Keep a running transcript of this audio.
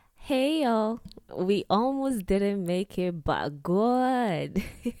Hey y'all, we almost didn't make it, but good.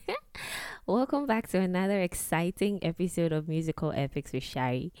 Welcome back to another exciting episode of Musical Epics with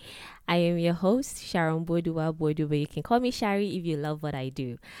Shari. I am your host, Sharon Bodu, but you can call me Shari if you love what I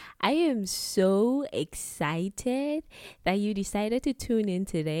do. I am so excited that you decided to tune in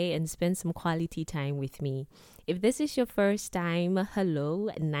today and spend some quality time with me. If this is your first time, hello,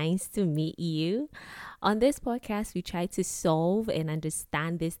 nice to meet you. On this podcast, we try to solve and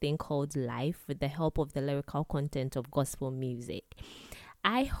understand this thing called life with the help of the lyrical content of gospel music.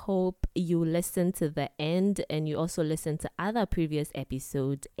 I hope you listen to the end and you also listen to other previous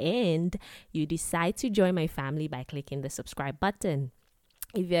episodes and you decide to join my family by clicking the subscribe button.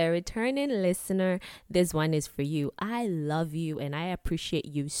 If you're a returning listener, this one is for you. I love you and I appreciate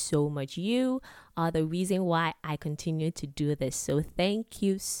you so much. You are the reason why I continue to do this. So thank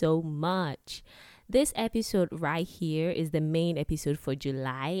you so much. This episode right here is the main episode for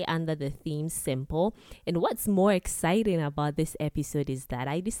July under the theme Simple. And what's more exciting about this episode is that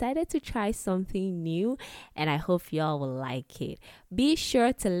I decided to try something new and I hope y'all will like it. Be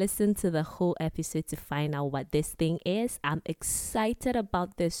sure to listen to the whole episode to find out what this thing is. I'm excited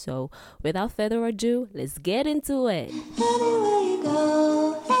about this, so without further ado, let's get into it. Anywhere you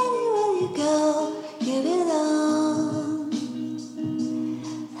go, you belong.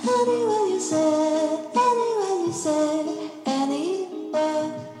 Anywhere you say,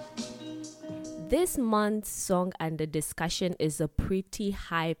 anywhere. This month's song under discussion is a pretty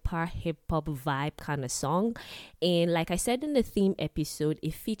hyper hip hop vibe kind of song. And like I said in the theme episode,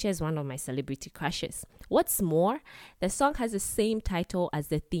 it features one of my celebrity crushes. What's more, the song has the same title as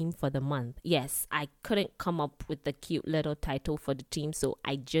the theme for the month. Yes, I couldn't come up with the cute little title for the theme, so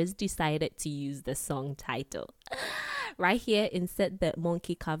I just decided to use the song title. Right here, insert the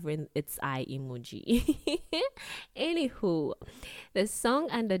monkey covering its eye emoji. Anywho, the song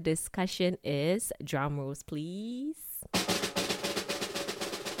under discussion is, drum rolls please,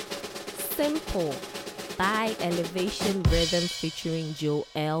 Simple by Elevation Rhythm featuring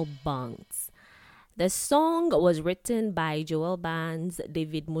Joel Banks. The song was written by Joel Banks,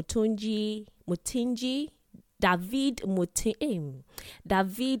 David Mutinji,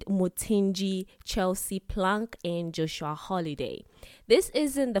 Chelsea Plank, and Joshua Holiday. This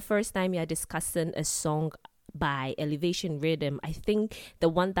isn't the first time you're discussing a song by Elevation Rhythm. I think the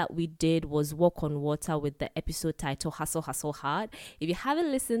one that we did was Walk on Water with the episode title Hustle Hustle Hard. If you haven't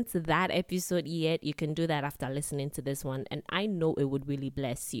listened to that episode yet, you can do that after listening to this one, and I know it would really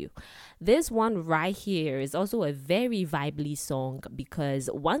bless you. This one right here is also a very vibely song because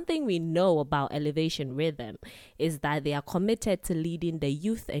one thing we know about Elevation Rhythm is that they are committed to leading the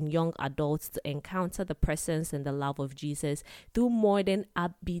youth and young adults to encounter the presence and the love of Jesus through modern,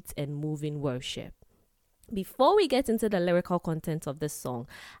 upbeat, and moving worship. Before we get into the lyrical content of this song,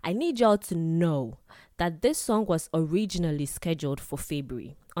 I need y'all to know that this song was originally scheduled for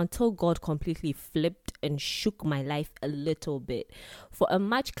February until God completely flipped and shook my life a little bit. For a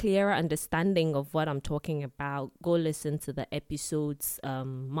much clearer understanding of what I'm talking about, go listen to the episode's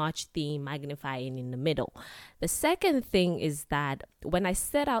March theme, Magnifying in the middle. The second thing is that when I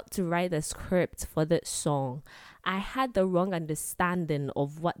set out to write the script for this song, I had the wrong understanding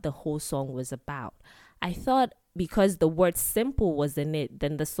of what the whole song was about. I thought because the word simple was in it,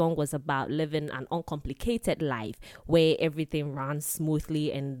 then the song was about living an uncomplicated life where everything runs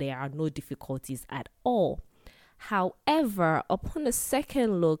smoothly and there are no difficulties at all. However, upon a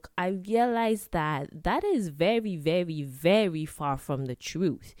second look, I realized that that is very, very, very far from the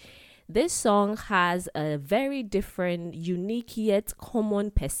truth. This song has a very different, unique yet common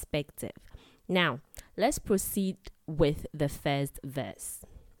perspective. Now, let's proceed with the first verse.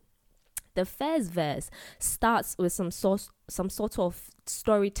 The first verse starts with some sort of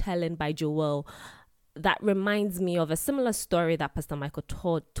storytelling by Joel that reminds me of a similar story that Pastor Michael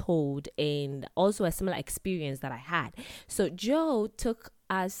told and also a similar experience that I had. So Joe took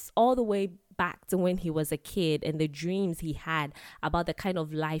us all the way back to when he was a kid and the dreams he had about the kind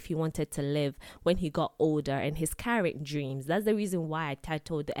of life he wanted to live when he got older and his current dreams. That's the reason why I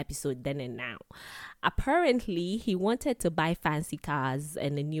titled the episode Then and Now. Apparently, he wanted to buy fancy cars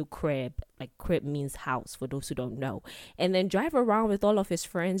and a new crib. Like, crib means house for those who don't know. And then drive around with all of his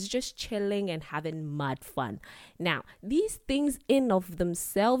friends, just chilling and having mad fun. Now, these things in of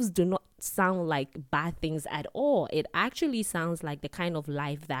themselves do not sound like bad things at all. It actually sounds like the kind of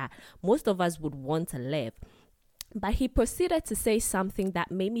life that most of us would want to live. But he proceeded to say something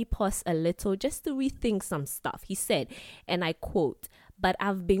that made me pause a little just to rethink some stuff. He said, and I quote, "But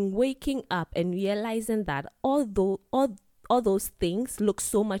I've been waking up and realizing that all those things look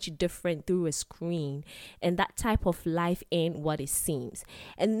so much different through a screen, and that type of life ain't what it seems.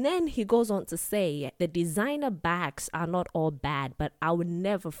 And then he goes on to say, the designer bags are not all bad, but I would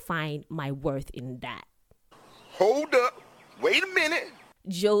never find my worth in that. Hold up. Wait a minute.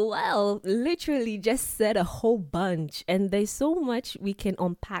 Joel literally just said a whole bunch, and there's so much we can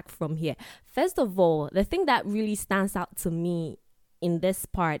unpack from here. First of all, the thing that really stands out to me in this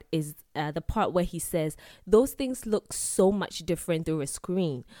part is the part where he says those things look so much different through a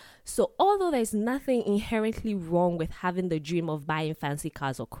screen. So although there's nothing inherently wrong with having the dream of buying fancy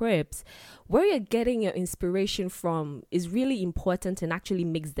cars or cribs, where you're getting your inspiration from is really important and actually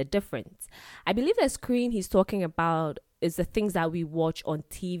makes the difference. I believe the screen he's talking about is the things that we watch on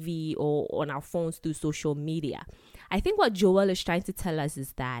TV or on our phones through social media. I think what Joel is trying to tell us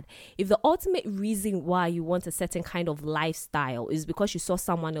is that if the ultimate reason why you want a certain kind of lifestyle is because you saw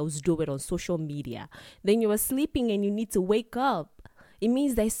someone else do it on social media, then you are sleeping and you need to wake up. It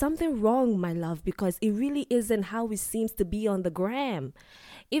means there's something wrong, my love, because it really isn't how it seems to be on the gram.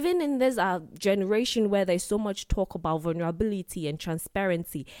 Even in this generation where there's so much talk about vulnerability and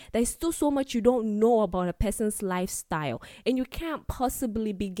transparency, there's still so much you don't know about a person's lifestyle. And you can't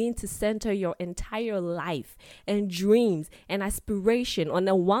possibly begin to center your entire life and dreams and aspiration on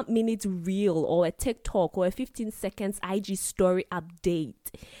a 1-minute reel or a TikTok or a 15 seconds IG story update.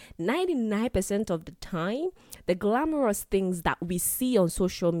 99% of the time, the glamorous things that we see on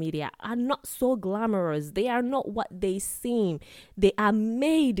social media are not so glamorous. They are not what they seem. They are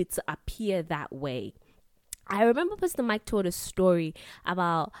made to appear that way. I remember Pastor Mike told a story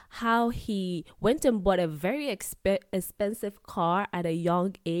about how he went and bought a very expensive car at a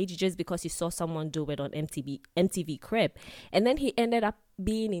young age just because he saw someone do it on MTV Crib. And then he ended up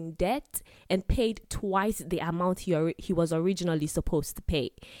being in debt and paid twice the amount he was originally supposed to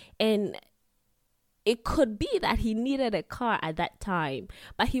pay. And it could be that he needed a car at that time,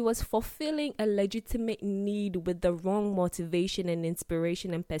 but he was fulfilling a legitimate need with the wrong motivation and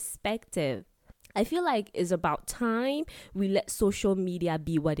inspiration and perspective. I feel like it's about time we let social media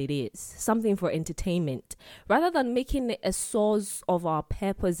be what it is, something for entertainment, rather than making it a source of our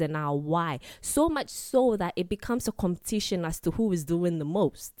purpose and our why, so much so that it becomes a competition as to who is doing the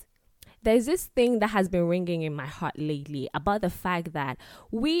most. There's this thing that has been ringing in my heart lately about the fact that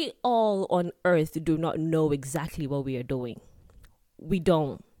we all on earth do not know exactly what we are doing. We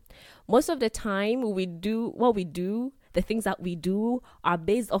don't. Most of the time, the things that we do are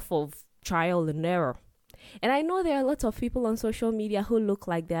based off of trial and error. And I know there are lots of people on social media who look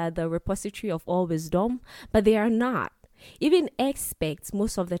like they are the repository of all wisdom, but they are not. Even experts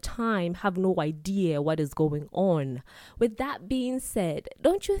most of the time have no idea what is going on. With that being said,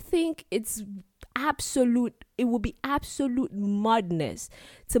 don't you think it would be absolute madness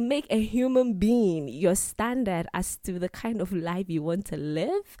to make a human being your standard as to the kind of life you want to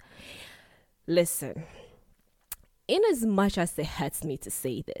live? Listen, in as much as it hurts me to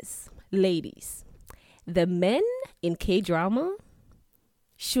say this, ladies, the men in K-drama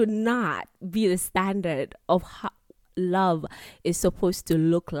should not be the standard of how love is supposed to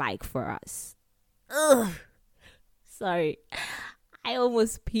look like for us. Ugh. Sorry, I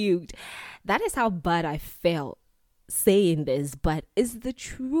almost puked. That is how bad I felt saying this, but it's the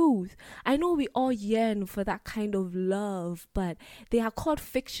truth. I know we all yearn for that kind of love, but they are called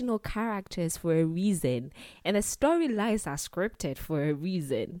fictional characters for a reason, and the storylines are scripted for a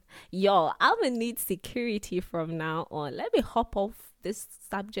reason. Yo, I'm gonna need security from now on. Let me hop off this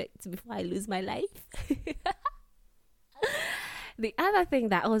subject before I lose my life. The other thing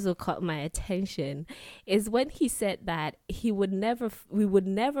that also caught my attention is when he said that we would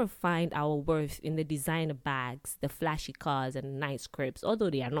never find our worth in the designer bags, the flashy cars, and the nice cribs,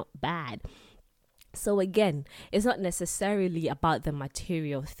 although they are not bad. So again, it's not necessarily about the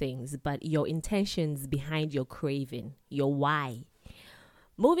material things, but your intentions behind your craving, your why.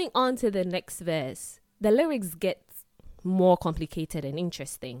 Moving on to the next verse, the lyrics get more complicated and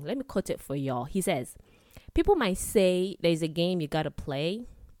interesting. Let me quote it for y'all. He says, people might say there's a game you gotta play.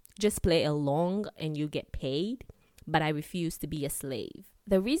 Just play along and you get paid. But I refuse to be a slave.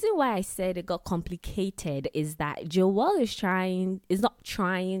 The reason why I said it got complicated is that Joel is not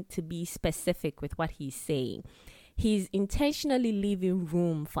trying to be specific with what he's saying. He's intentionally leaving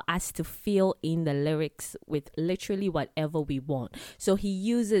room for us to fill in the lyrics with literally whatever we want. So he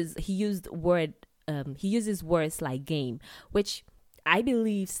uses words like game, which I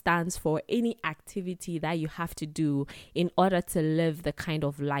believe stands for any activity that you have to do in order to live the kind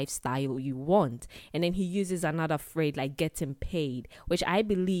of lifestyle you want. And then he uses another phrase like getting paid, which I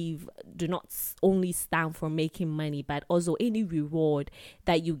believe do not only stand for making money, but also any reward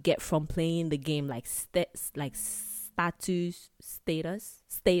that you get from playing the game, like stats status,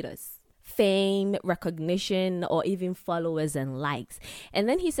 fame, recognition, or even followers and likes. And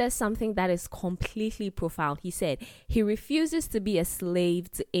then he says something that is completely profound. He said he refuses to be a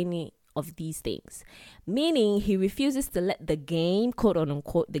slave to any of these things, meaning he refuses to let the game, quote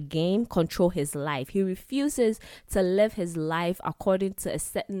unquote, the game control his life. He refuses to live his life according to a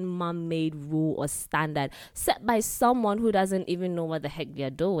certain man-made rule or standard set by someone who doesn't even know what the heck they're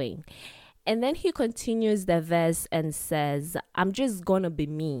doing. And then he continues the verse and says, I'm just gonna be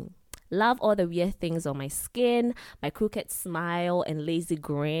me. Love all the weird things on my skin, my crooked smile and lazy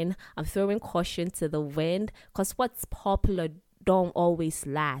grin. I'm throwing caution to the wind, cause what's popular don't always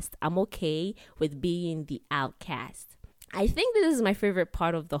last. I'm okay with being the outcast. I think this is my favorite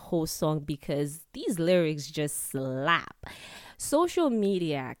part of the whole song because these lyrics just slap. Social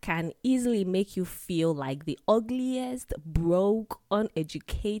media can easily make you feel like the ugliest, broke,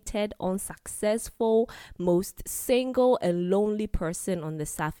 uneducated, unsuccessful, most single and lonely person on the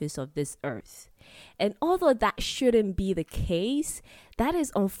surface of this earth. And although that shouldn't be the case, that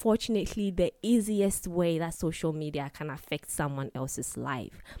is unfortunately the easiest way that social media can affect someone else's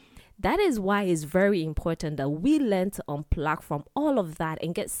life. That is why it's very important that we learn to unplug from all of that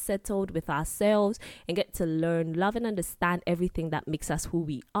and get settled with ourselves and get to learn, love, and understand everything that makes us who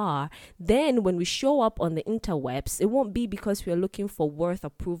we are. Then when we show up on the interwebs, it won't be because we're looking for worth,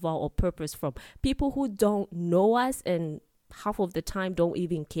 approval, or purpose from people who don't know us and half of the time don't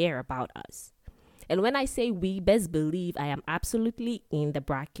even care about us. And when I say we, best believe I am absolutely in the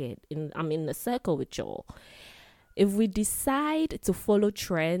bracket. I'm in the circle with y'all. If we decide to follow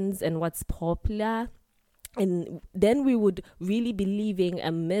trends and what's popular, and then we would really be living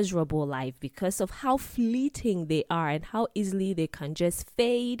a miserable life because of how fleeting they are and how easily they can just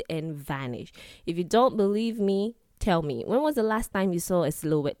fade and vanish. If you don't believe me, tell me, when was the last time you saw a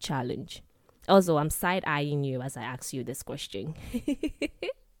silhouette challenge? Also, I'm side-eyeing you as I ask you this question.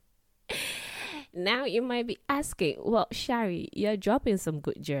 Now you might be asking, well, Shari, you're dropping some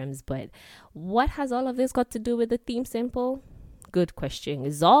good germs, but what has all of this got to do with the theme sample? Good question.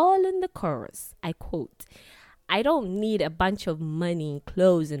 It's all in the chorus. I quote, I don't need a bunch of money,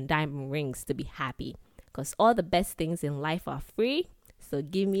 clothes, and diamond rings to be happy, because all the best things in life are free. So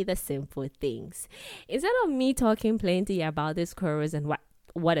give me the simple things. Instead of me talking plenty about this chorus and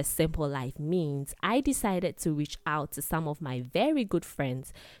what a simple life means, I decided to reach out to some of my very good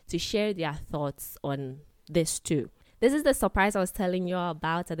friends to share their thoughts on this too. This is the surprise I was telling you all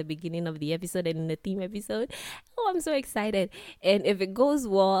about at the beginning of the episode and in the theme episode. Oh, I'm so excited. And if it goes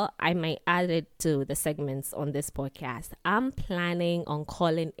well, I might add it to the segments on this podcast. I'm planning on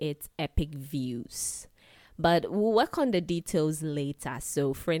calling it Epic Views, but we'll work on the details later.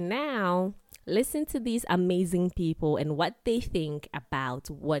 So for now, listen to these amazing people and what they think about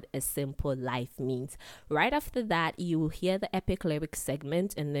what a simple life means. Right after that, you will hear the epic lyrics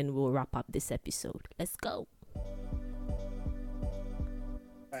segment and then we'll wrap up this episode. Let's go.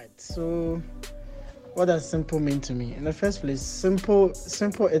 Right, so what does simple mean to me? In the first place, simple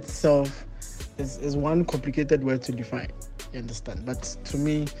itself is one complicated word to define. You understand? But to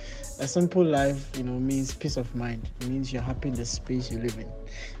me, a simple life, means peace of mind. It means you're happy in the space you live in.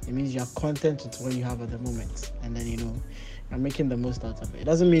 It means you're content with what you have at the moment. And then, you're making the most out of it. It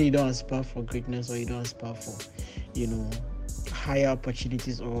doesn't mean you don't aspire for greatness or you don't aspire for, higher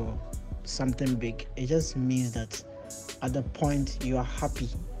opportunities or something big. It just means that at the point you are happy,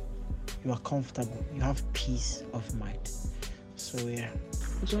 you are comfortable, you have peace of mind. So, yeah.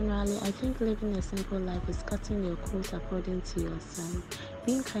 Generally, I think living a simple life is cutting your clothes according to your size,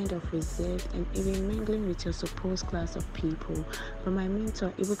 being kind of reserved, and even mingling with your supposed class of people. But my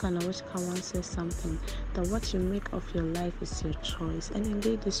mentor, Ibuka Nawashika, once said something, that what you make of your life is your choice. And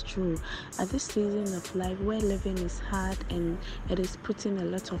indeed, it's true. At this season of life where living is hard and it is putting a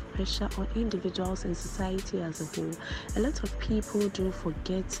lot of pressure on individuals and society as a whole, a lot of people do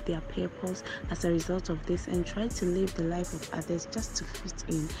forget their purpose as a result of this and try to live the life of others just to fit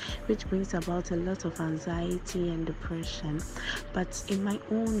in, which brings about a lot of anxiety and depression. But in my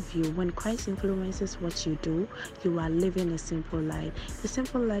own view, when Christ influences what you do, you are living a simple life. A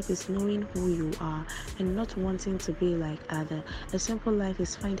simple life is knowing who you are and not wanting to be like others. A simple life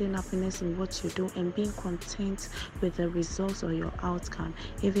is finding happiness in what you do and being content with the results or your outcome.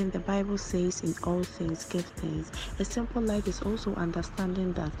 Even the Bible says, in all things give thanks. A simple life is also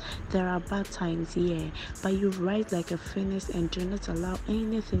understanding that there are bad times, but you rise like a phoenix and do not allow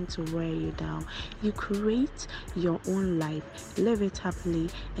anything to wear you down. You create your own life, live it happily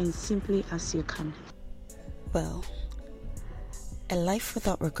and simply as you can. Well, a life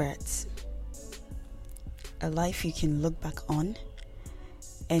without regrets, a life you can look back on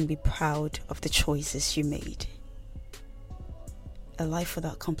and be proud of the choices you made. a life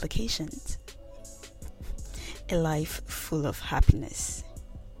without complications, a life full of happiness,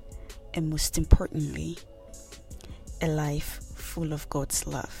 and most importantly, a life full of God's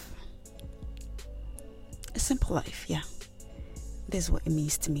love. A simple life, yeah. This is what it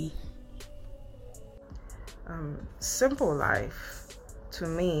means to me. Simple life to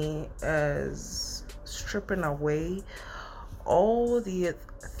me is stripping away all the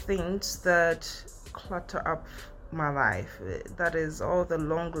things that clutter up my life. That is all the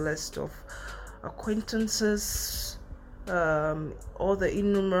long list of acquaintances, all the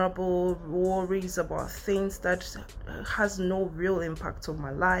innumerable worries about things that has no real impact on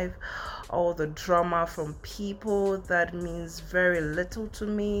my life, all the drama from people that means very little to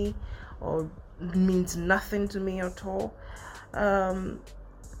me or means nothing to me at all.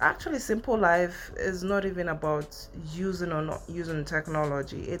 Actually, simple life is not even about using or not using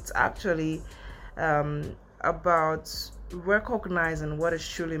technology. It's actually about recognizing what is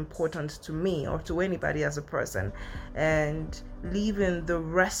truly important to me or to anybody as a person, and leaving the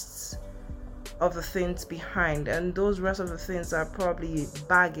rest of the things behind. And those rest of the things are probably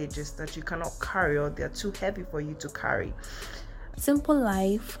baggages that you cannot carry, or they're too heavy for you to carry. Simple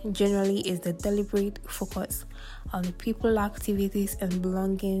life generally is the deliberate focus on the people, activities, and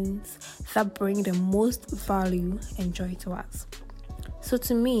belongings that bring the most value and joy to us. So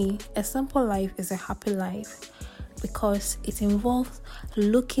to me, a simple life is a happy life because it involves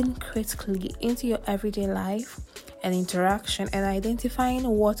looking critically into your everyday life and interaction and identifying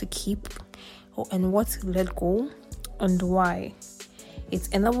what to keep and what to let go and why. It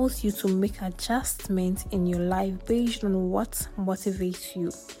enables you to make adjustments in your life based on what motivates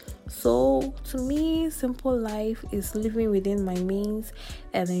you. So to me, simple life is living within my means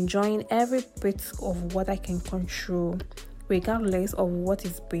and enjoying every bit of what I can control, regardless of what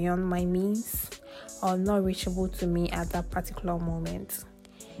is beyond my means or not reachable to me at that particular moment.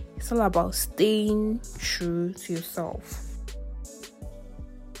 It's all about staying true to yourself.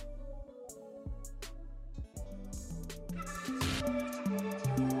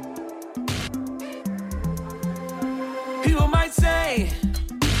 People might say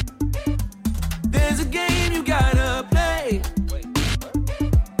there's a game you gotta play.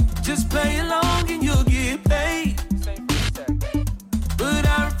 Just play along and you'll get paid. But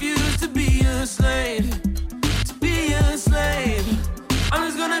I refuse to be a slave. To be a slave, I'm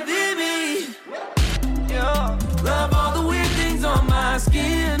just gonna be me. Yeah. Love all the weird things on my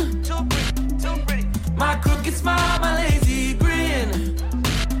skin. Too pretty. My crooked smile, my lazy grin.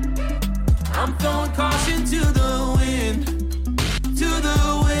 I'm throwing caution to the wind.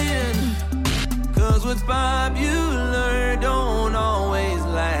 Cause what's popular don't always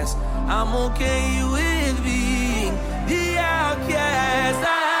last. I'm okay with being the outcast.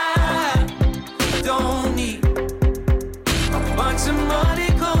 I don't need a bunch of money,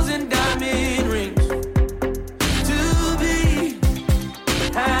 clothes, and diamond rings to be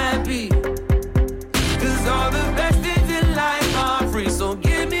happy. Cause all the best things in life are free. So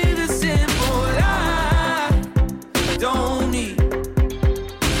give me the simple life. Don't need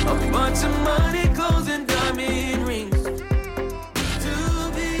a bunch of money, clothes, and diamond rings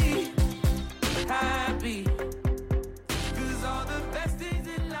to be happy. Cause all the best things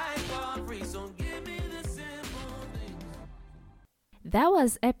in life are free. So give me the simple things. That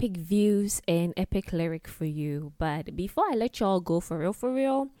was epic views and epic lyric for you. But before I let y'all go for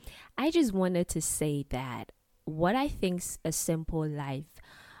real, I just wanted to say that what I think's a simple life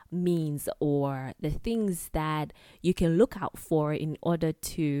means, or the things that you can look out for in order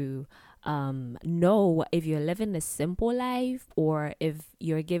to know if you're living a simple life or if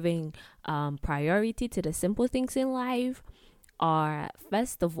you're giving priority to the simple things in life, are,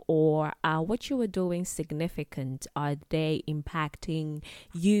 first of all, are what you are doing significant? Are they impacting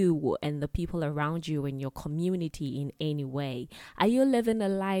you and the people around you in your community in any way? Are you living a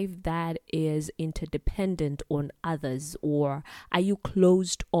life that is interdependent on others, or are you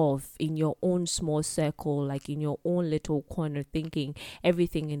closed off in your own small circle, like in your own little corner, thinking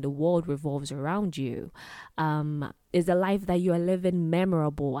everything in the world revolves around you? Is the life that you are living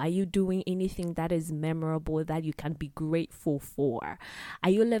memorable? Are you doing anything that is memorable that you can be grateful for? Are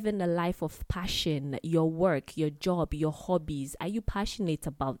you living a life of passion? Your work, your job, your hobbies, are you passionate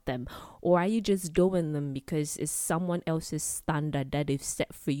about them? Or are you just doing them because it's someone else's standard that they've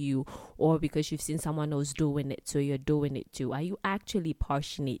set for you, or because you've seen someone else doing it, so you're doing it too? Are you actually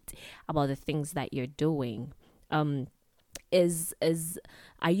passionate about the things that you're doing?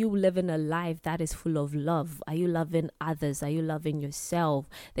 are you living a life that is full of love? Are you loving others? Are you loving yourself?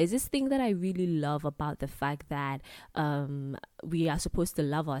 There's this thing that I really love about the fact that we are supposed to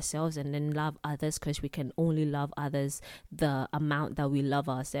love ourselves and then love others, because we can only love others the amount that we love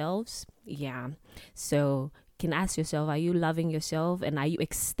ourselves. Yeah. So you can ask yourself, are you loving yourself, and are you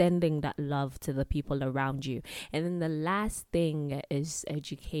extending that love to the people around you? And then the last thing is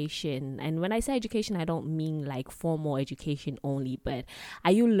education. And when I say education, I don't mean like formal education only, but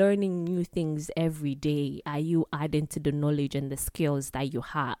are you learning new things every day? Are you adding to the knowledge and the skills that you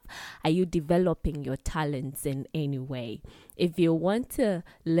have? Are you developing your talents in any way? If you want to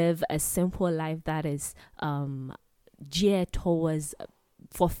live a simple life that is geared towards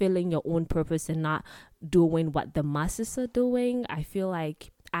fulfilling your own purpose and not doing what the masses are doing, I feel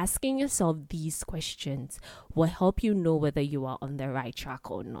like asking yourself these questions will help you know whether you are on the right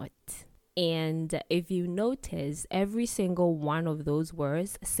track or not. And if you notice, every single one of those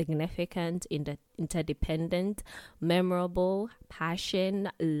words, significant, interdependent, memorable,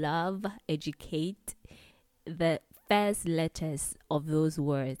 passion, love, educate, the first letters of those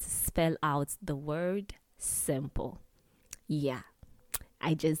words spell out the word simple. Yeah,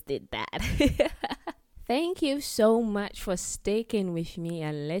 I just did that. Thank you so much for sticking with me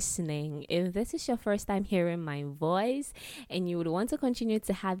and listening. If this is your first time hearing my voice and you would want to continue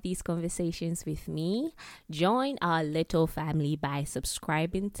to have these conversations with me, join our little family by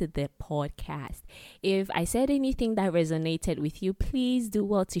subscribing to the podcast. If I said anything that resonated with you, please do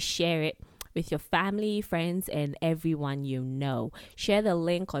well to share it with your family, friends, and everyone you know. Share the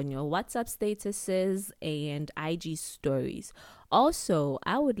link on your WhatsApp statuses and IG stories. Also,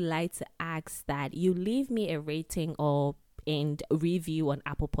 I would like to ask that you leave me a rating and review on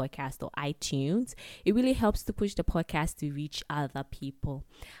Apple Podcast or iTunes. It really helps to push the podcast to reach other people.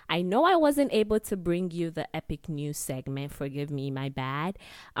 I know I wasn't able to bring you the epic news segment. Forgive me, my bad.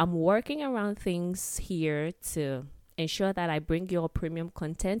 I'm working around things here to ensure that I bring you all premium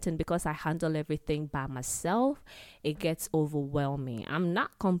content, and because I handle everything by myself, it gets overwhelming. I'm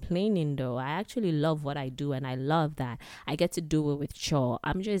not complaining though. I actually love what I do, and I love that I get to do it with Cho.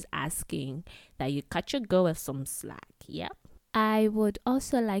 I'm just asking that you cut your go with some slack. Yep. I would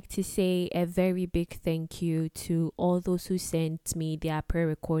also like to say a very big thank you to all those who sent me their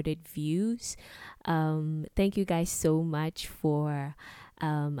pre-recorded views. Thank you guys so much for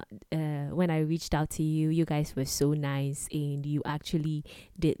when I reached out to you. You guys were so nice, and you actually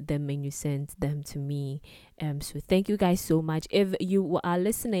did them and you sent them to me. So thank you guys so much. If you are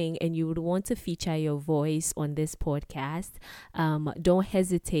listening and you would want to feature your voice on this podcast, don't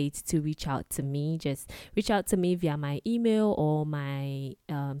hesitate to reach out to me. Just reach out to me via my email or my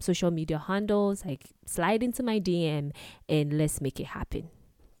social media handles. Like, slide into my DM and let's make it happen.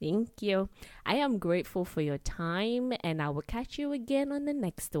 Thank you. I am grateful for your time, and I will catch you again on the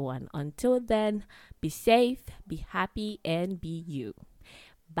next one. Until then, be safe, be happy, and be you.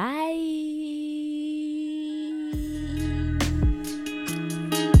 Bye.